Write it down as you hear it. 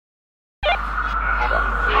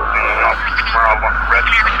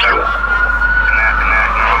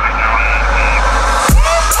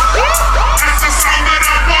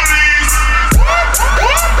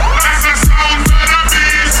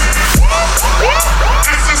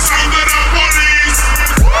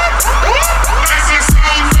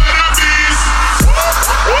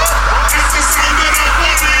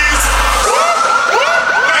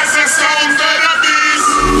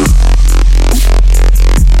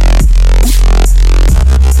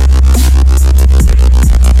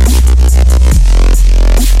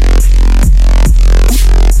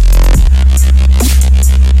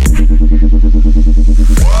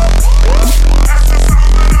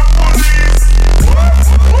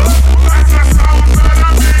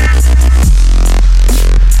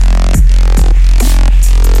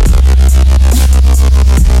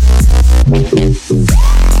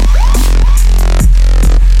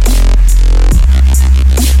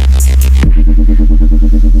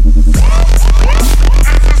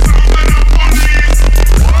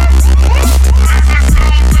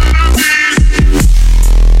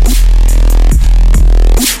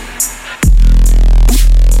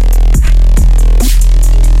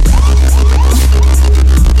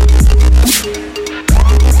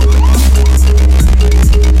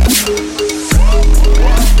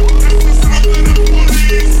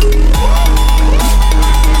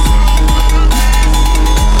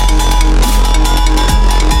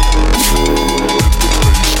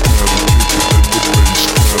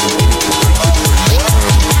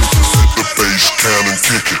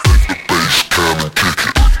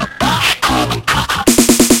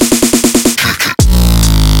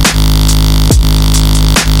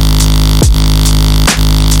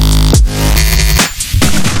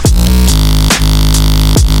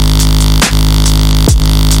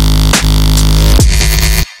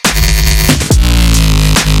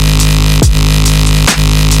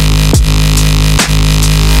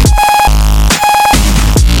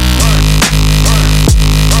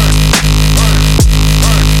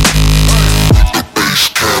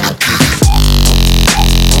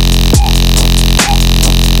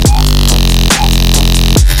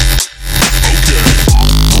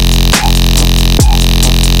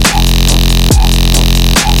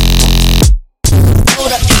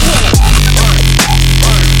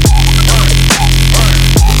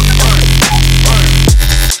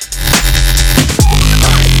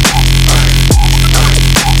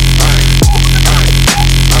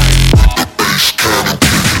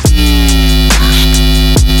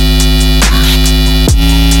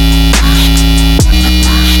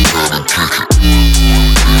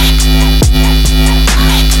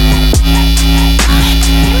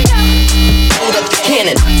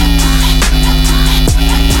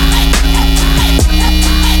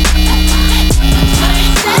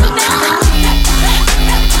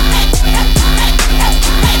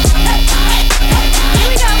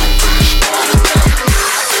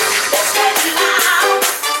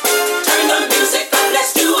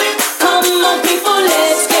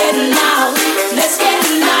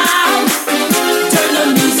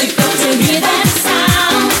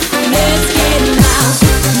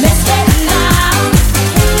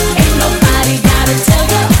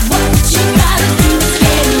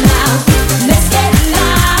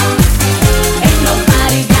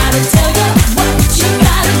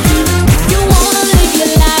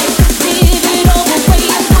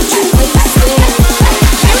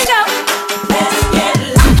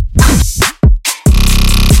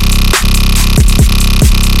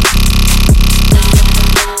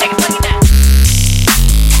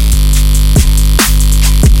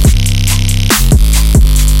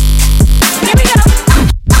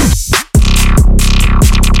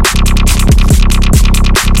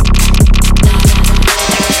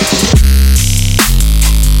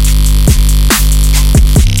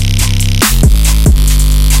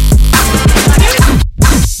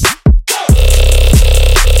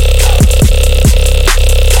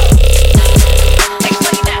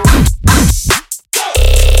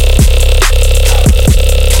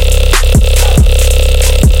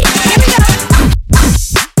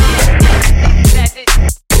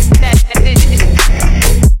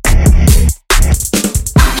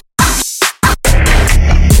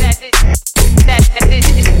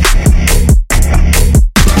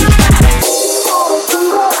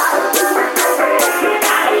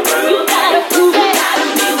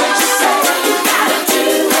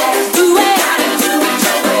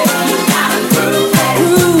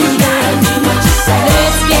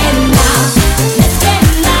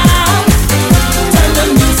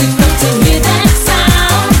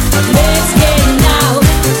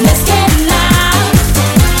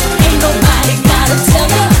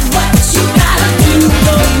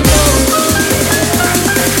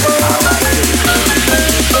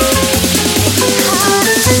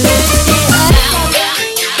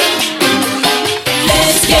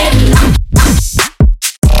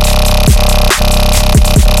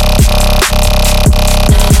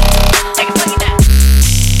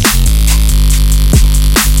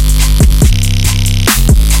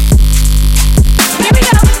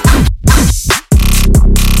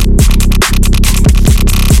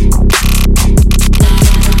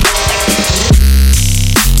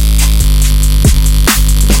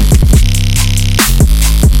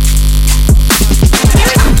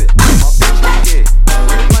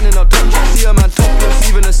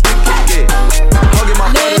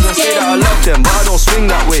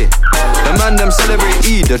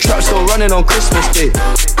trap's still running on Christmas Day.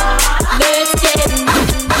 Let's get it.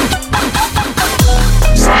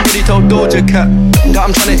 Somebody told Doja Cat that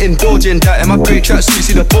I'm tryna indulge in that. In my great track suit,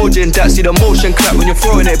 see the bulge in that. See the motion clap when you're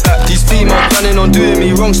throwing it back. These females planning on doing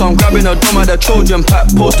me wrong, so I'm grabbing a drum at the Trojan pack.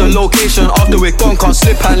 Post the location after we're gone, can't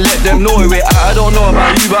slip and let them know where we're at. I don't know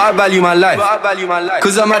about you, but I value my life.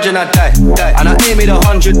 Cause imagine I die, and I ain't made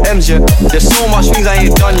 100 M's yet. There's so much things I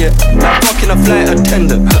ain't done yet. Like fucking a flight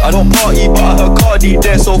attendant. I don't party, but I heard Cardi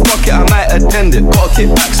there, so fuck it, I might attend it. Gotta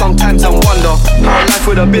kick back sometimes and wonder how life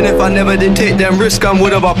would have been if I never did take them risks and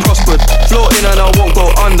would have I prospered. Floating and I won't go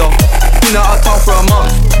under. Been out of town for a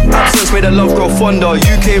month. Absence made the love grow fonder.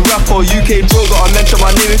 UK rapper, UK droga. I mention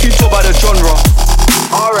my name if you talk about the genre.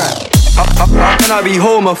 Alright. How can I be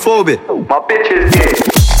homophobic? My bitch is gay.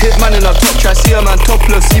 Hit man in a top try, see a man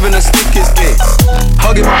topless, even a stick is gay.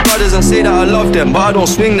 Hugging my brothers and say that I love them, but I don't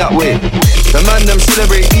swing that way. The man them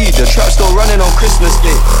celebrate Eid, the trap's still running on Christmas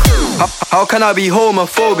Day. How can I be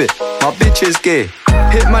homophobic? My bitch is gay.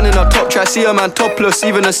 Hit man in a top try, see a man topless,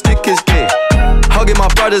 even a stick is gay. Hugging my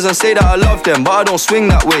brothers and say that I love them, but I don't swing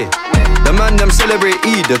that way. The man them celebrate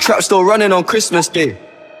Eid, the trap's still running on Christmas Day.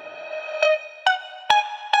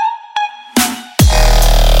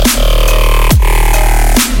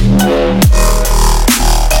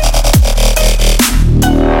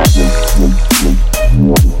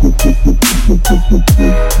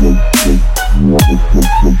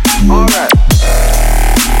 Alright.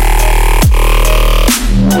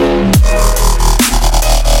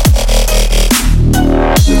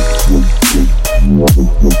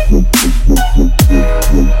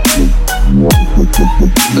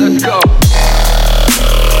 Let's go.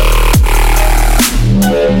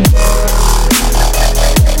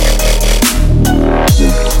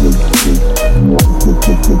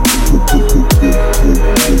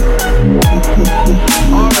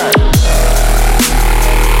 Alright.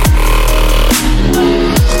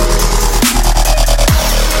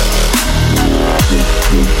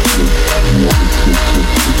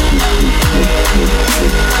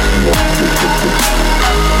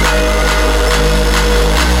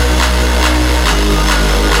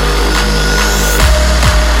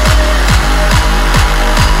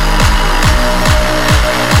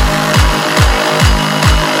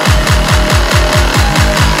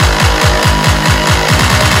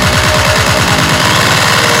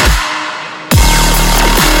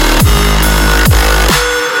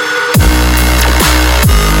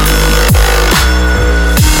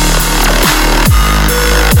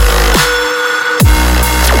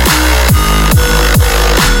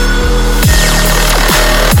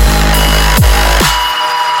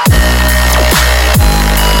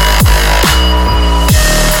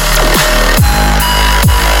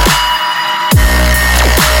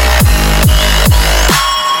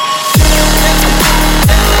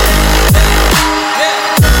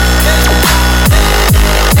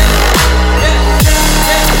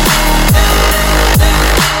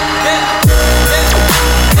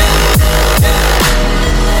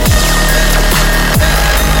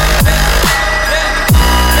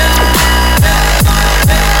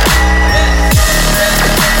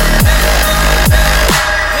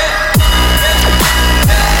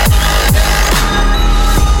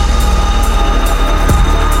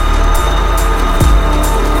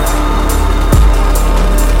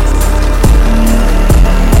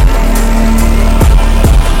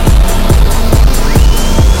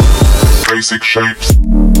 Basic shapes.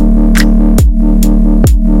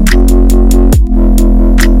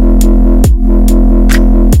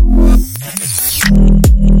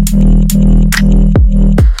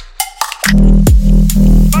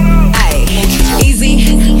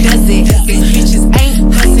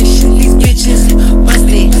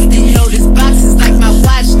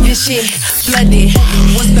 Flooded.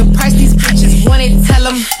 What's the price these bitches want it? Tell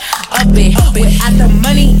them up it. Without the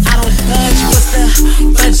money, I don't budge. What's the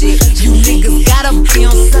budget? You niggas gotta be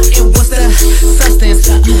on something. What's the substance?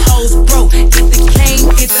 You hoes broke. Get the cane,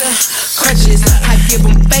 get the crutches. I give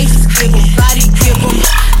them face, give them body, give them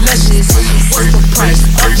luscious. What's the price?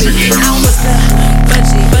 Up it. Now what's the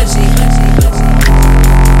budget?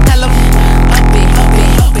 Tell them up it.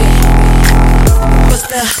 What's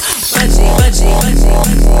the budget?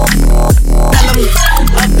 Tell them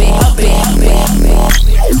up it.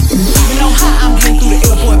 Even though I'm getting through the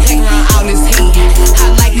airport, packing around all this heat.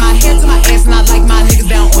 I like my hair to my ass, and I like my niggas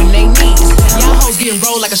down on they knees. Y'all hoes getting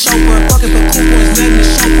rolled like a chauffeur, fucking for cool boys, letting the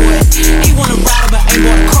show boy. He wanna ride but ain't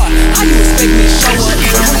bought a car. How you expect me to show up?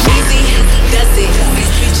 Easy does it.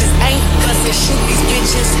 These bitches ain't cussing, shoot these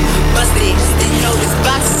bitches.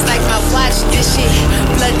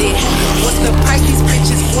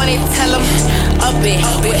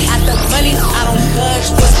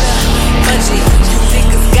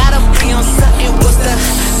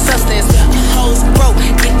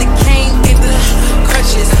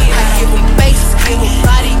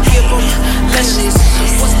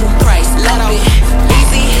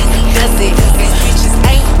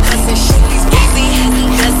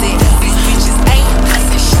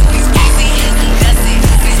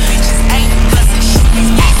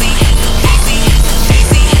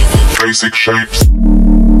 basic shapes.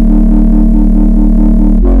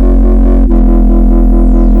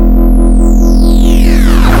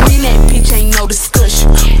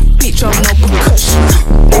 Bitch, I'm no percussion.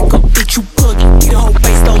 Back up, bitch, you buggy. The whole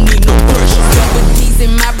face don't need no brush. Got with these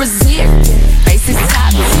in my Brazil. Face is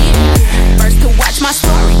top 10. First to watch my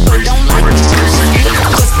story, but don't like me.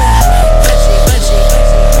 What's the budget?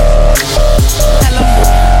 Tell 'em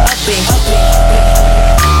up it.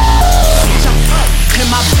 Bitch, I'm up in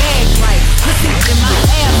my bag right. Pussy in my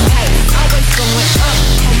ass tight. Always going up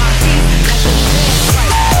on my feet like a last right.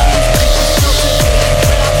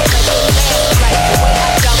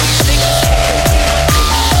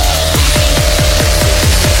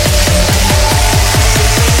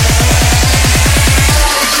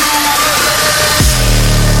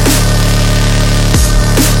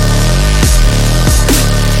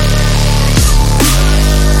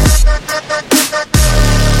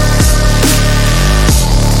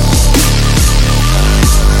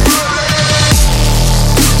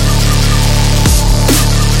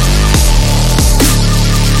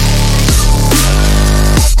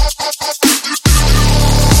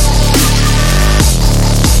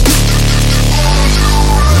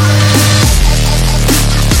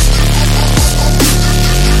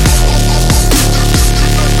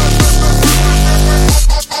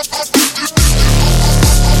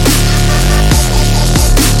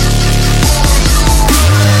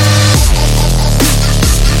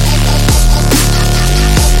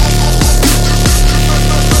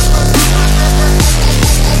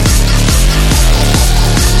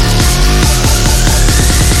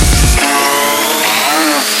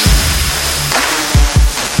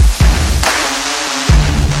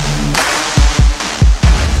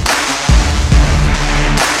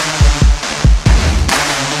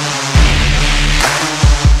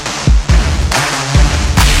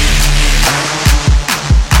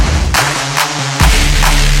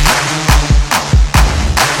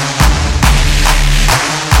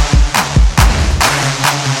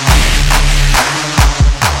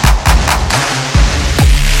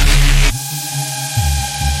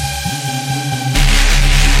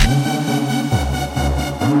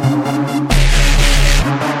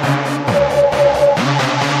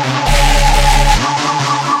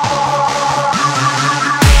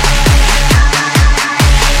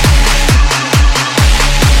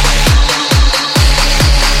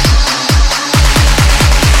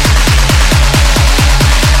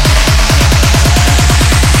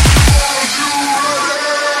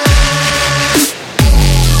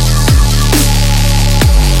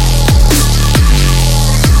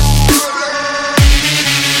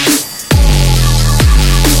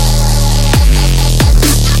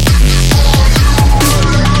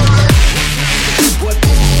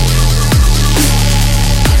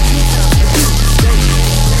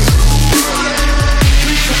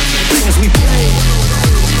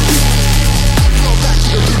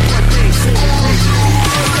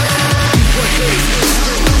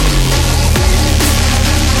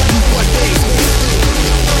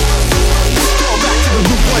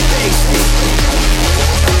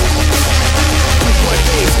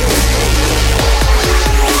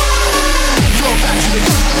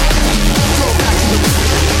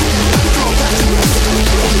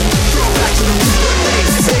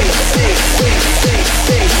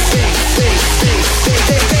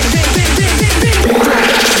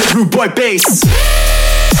 Boy bass.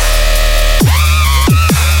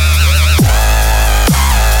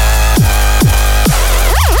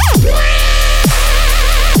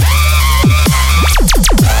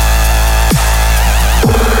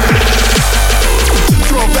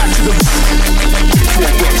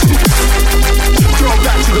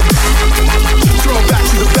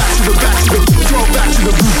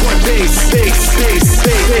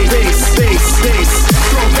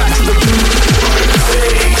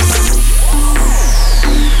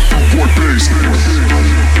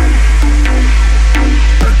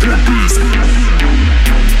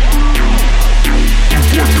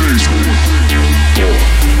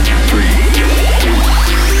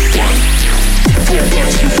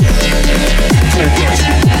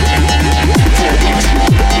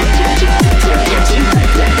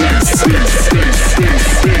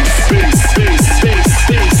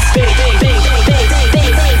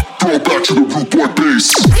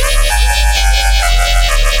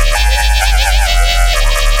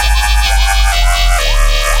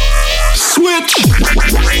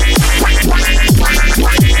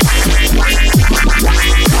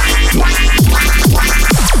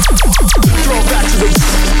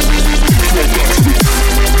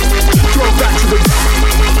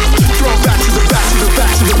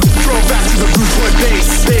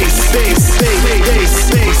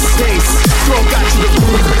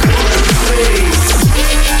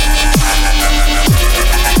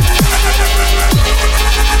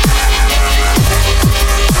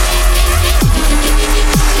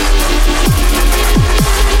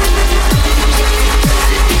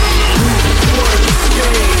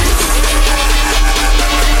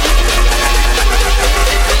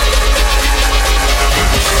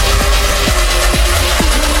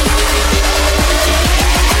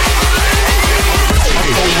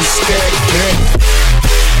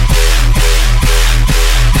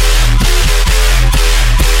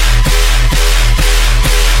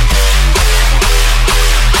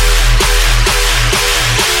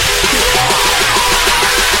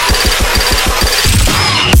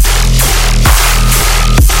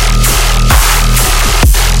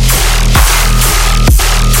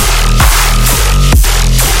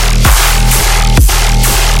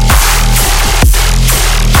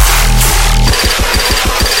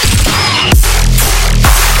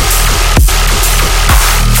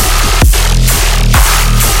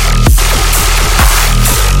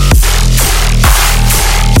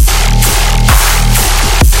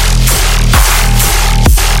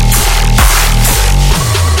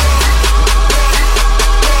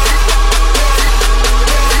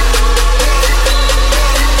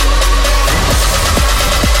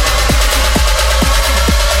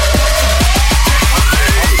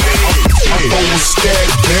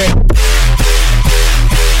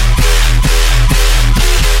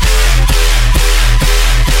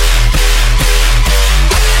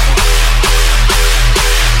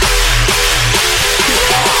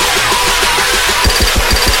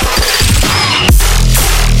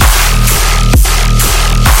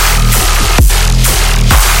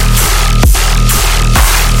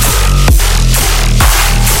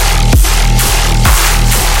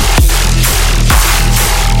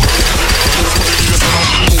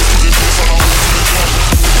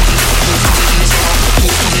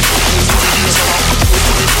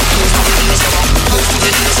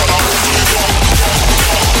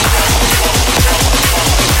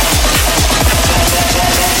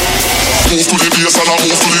 move to the bass and I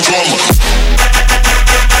move to the drum.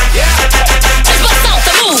 Let's bust out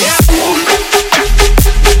the move.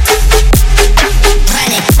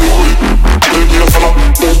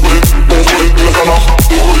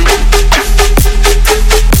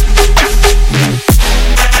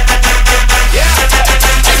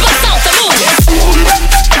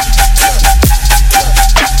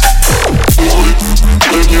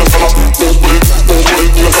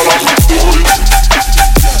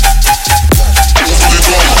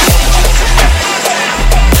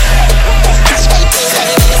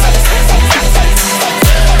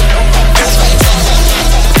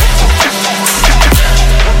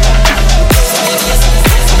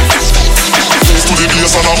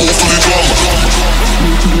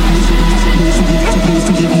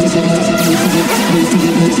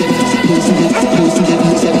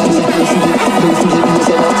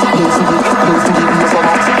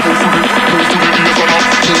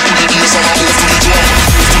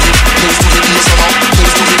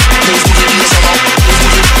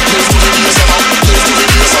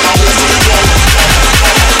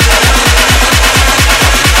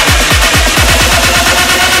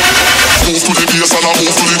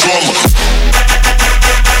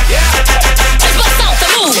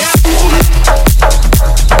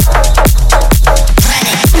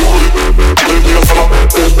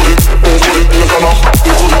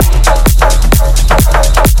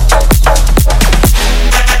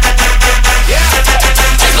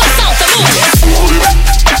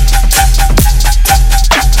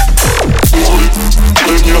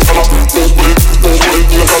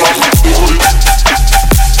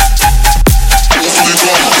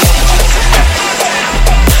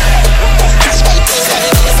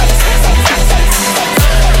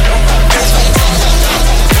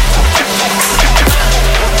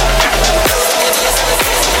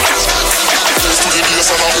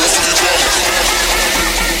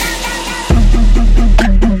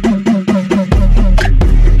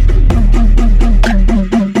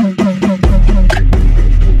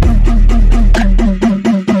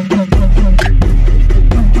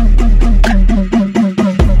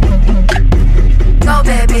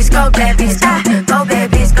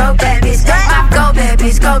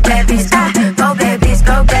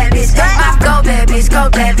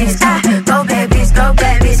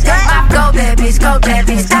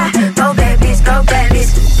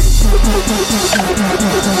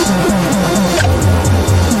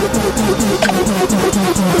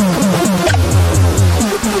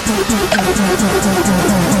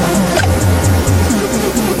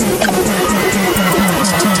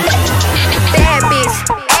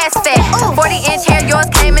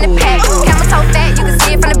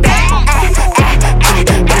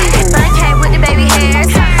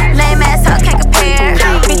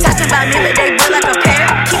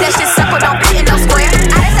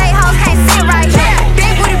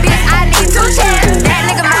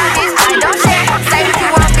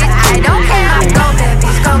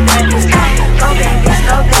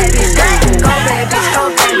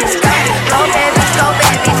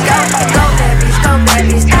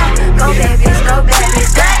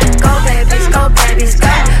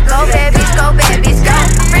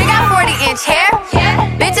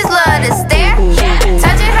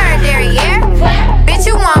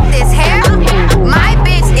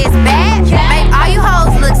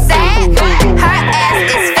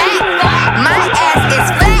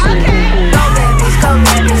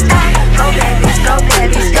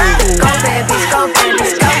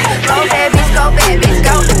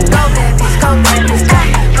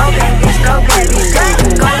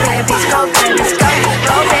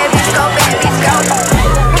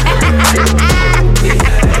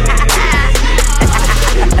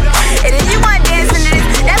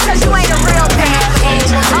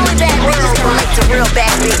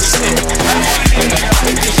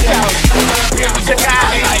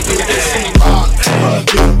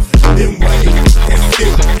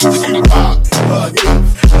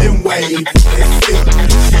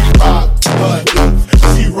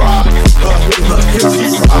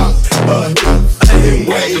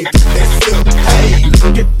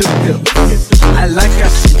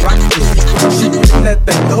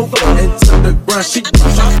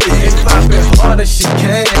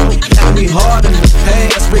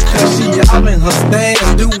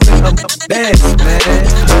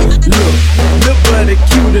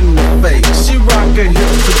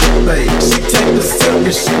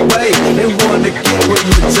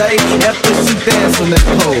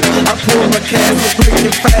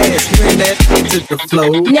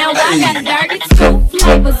 Now I got 32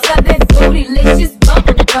 flavors of that bootylicious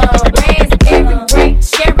bubble gum. Raspberry, grape,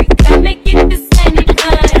 cherry, come and get the Santa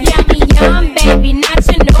Yummy, yum.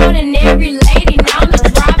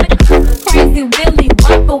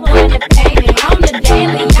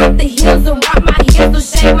 rock my hips,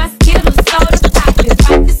 so shake my skittles, soda poppin',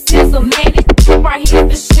 pop the sizzle, man, this right here,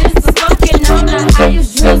 the shit's so smoking on the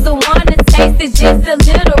highest drizzle, wanna taste it just a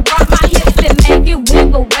little, rock my hips and make it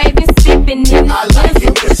wiggle, waving, sipping in the I like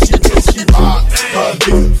it when she rock her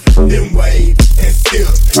hips, then wave and sip.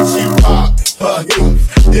 She rock her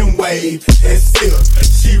hips, then wave and sip.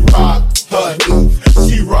 She rock her hips,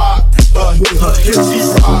 she rock her hips, she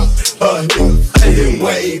rock her hips, then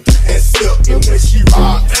wave and sip. And when she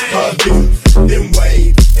rock her hips, then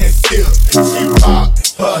wave and sip. She rock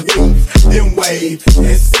her hips, then wave and